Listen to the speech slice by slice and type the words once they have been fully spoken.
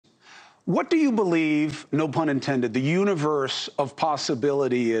What do you believe, no pun intended, the universe of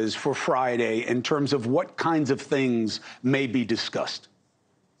possibility is for Friday in terms of what kinds of things may be discussed?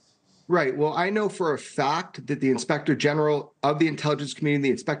 Right. Well, I know for a fact that the Inspector General of the intelligence community,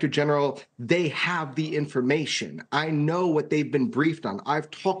 the Inspector General, they have the information. I know what they've been briefed on.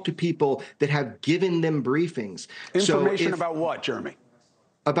 I've talked to people that have given them briefings. Information about what, Jeremy?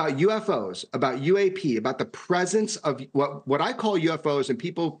 About UFOs, about UAP, about the presence of what I call UFOs and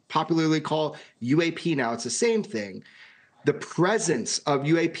people popularly call UAP now. It's the same thing. The presence of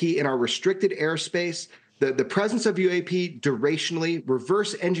UAP in our restricted airspace, the presence of UAP durationally,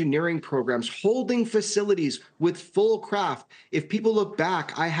 reverse engineering programs, holding facilities with full craft. If people look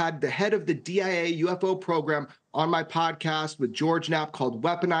back, I had the head of the DIA UFO program on my podcast with George Knapp called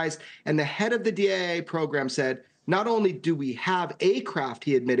Weaponized, and the head of the DIA program said, not only do we have a craft,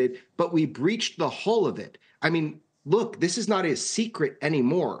 he admitted, but we breached the hull of it. I mean, look, this is not a secret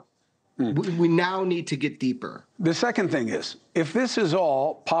anymore. We now need to get deeper. The second thing is, if this is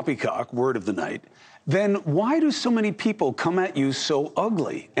all poppycock, word of the night, then why do so many people come at you so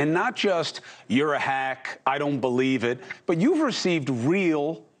ugly? And not just, you're a hack, I don't believe it, but you've received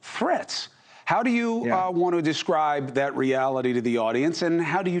real threats. How do you want to describe that reality to the audience, and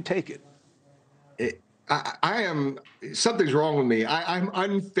how do you take it? Something's wrong with me. I'm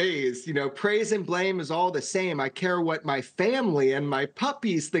unfazed. You know, praise and blame is all the same. I care what my family and my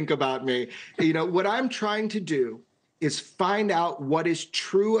puppies think about me. You know, what I'm trying to do is find out what is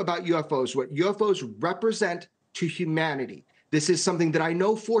true about UFOs, what UFOs represent to humanity. This is something that I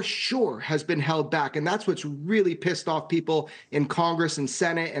know for sure has been held back. And that's what's really pissed off people in Congress and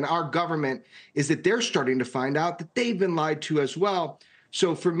Senate and our government, is that they're starting to find out that they've been lied to as well.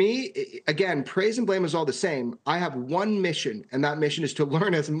 So for me, again, praise and blame is all the same. I have one mission, and that mission is to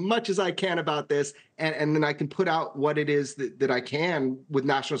learn as much as I can about this, and then I can put out what it is that I can with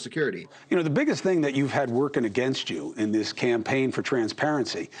national security. You know, the biggest thing that you've had working against you in this campaign for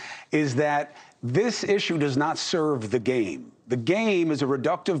transparency is that this issue does not serve the game. The game is a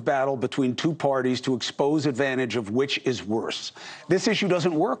reductive battle between two parties to expose advantage of which is worse. This issue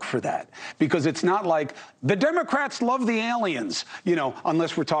doesn't work for that, because it's not like the Democrats love the aliens, you know,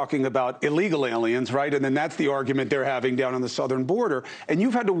 unless we're talking about illegal aliens, right? And then that's the argument they're having down on the southern border. And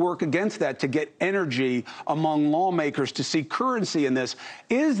you've had to work against that to get energy among lawmakers to see currency in this.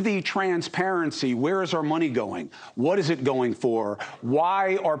 Is the transparency, where is our money going? What is it going for?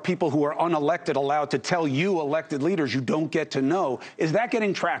 Why are people who are unelected allowed to tell you, elected leaders, you don't get to know? Is that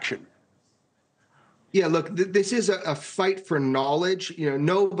getting traction? Yeah, look, this is a fight for knowledge. You know,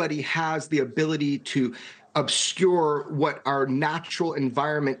 nobody has the ability to obscure what our natural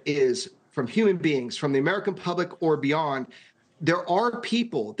environment is from human beings, from the American public or beyond. There are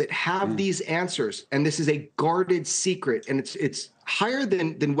people that have these answers, and this is a guarded secret, and it's higher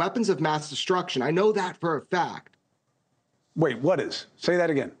than weapons of mass destruction. I know that for a fact. Wait, what is? Say that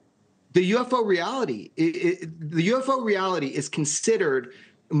again. The UFO reality, the UFO reality is considered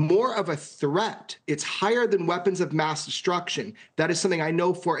more of a threat. It's higher than weapons of mass destruction. That is something I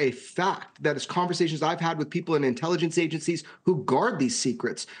know for a fact. That is conversations I've had with people in intelligence agencies who guard these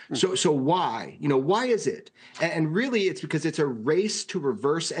secrets. So why? You know, why is it? And really, it's because it's a race to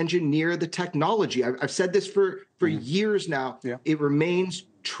reverse engineer the technology. I've said this for years now. Yeah. It remains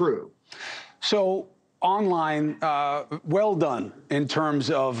true. So online, well done in terms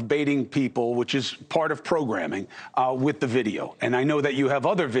of baiting people, which is part of programming, with the video. And I know that you have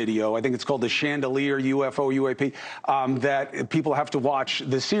other video, I think it's called the Chandelier UFO UAP, that people have to watch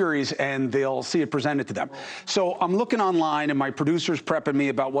the series and they'll see it presented to them. So I'm looking online and my producer's prepping me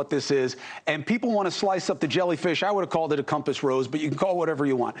about what this is, and people want to slice up the jellyfish. I would have called it a compass rose, but you can call it whatever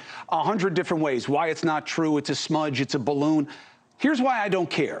you want. 100 different ways. Why it's not true, it's a smudge, it's a balloon. Here's why I don't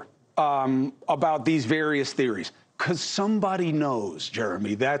care about these various theories. Because somebody knows,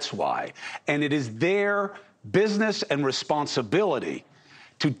 Jeremy, that's why. And it is their business and responsibility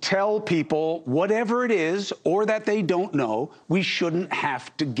to tell people whatever it is or that they don't know. We shouldn't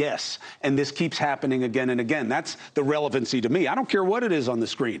have to guess. And this keeps happening again and again. That's the relevancy to me. I don't care what it is on the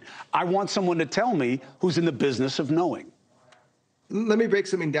screen. I want someone to tell me who's in the business of knowing. Let me break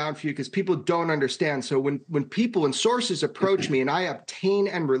something down for you, because people don't understand. So when people and sources approach me and I obtain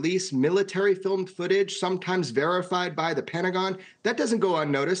and release military filmed footage, sometimes verified by the Pentagon, that doesn't go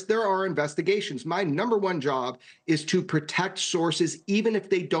unnoticed. There are investigations. My number one job is to protect sources, even if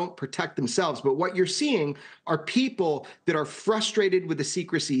they don't protect themselves. But what you're seeing are people that are frustrated with the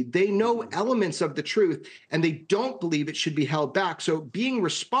secrecy. They know elements of the truth and they don't believe it should be held back. So being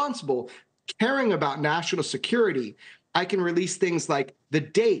responsible, caring about national security, I can release things like the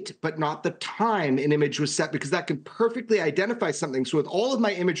date, but not the time an image was set, because that can perfectly identify something. So with all of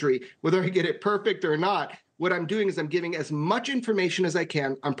my imagery, whether I get it perfect or not, what I'm doing is I'm giving as much information as I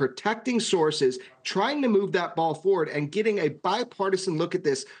can. I'm protecting sources, trying to move that ball forward and getting a bipartisan look at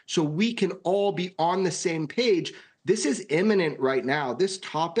this so we can all be on the same page. This is imminent right now. This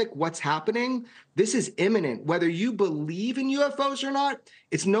topic, what's happening, this is imminent. Whether you believe in UFOs or not,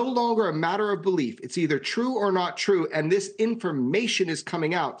 it's no longer a matter of belief. It's either true or not true, and this information is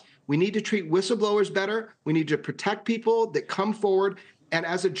coming out. We need to treat whistleblowers better. We need to protect people that come forward. And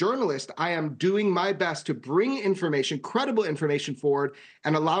as a journalist, I am doing my best to bring information, credible information forward,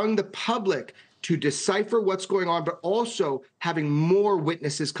 and allowing the public to decipher what's going on, but also having more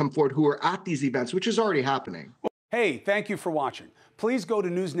witnesses come forward who are at these events, which is already happening. Hey, thank you for watching. Please go to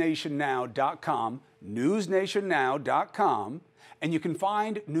newsnationnow.com, newsnationnow.com, and you can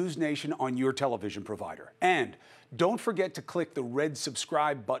find NewsNation on your television provider. And don't forget to click the red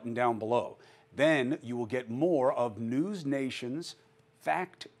subscribe button down below. Then you will get more of NewsNation's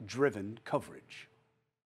fact-driven coverage.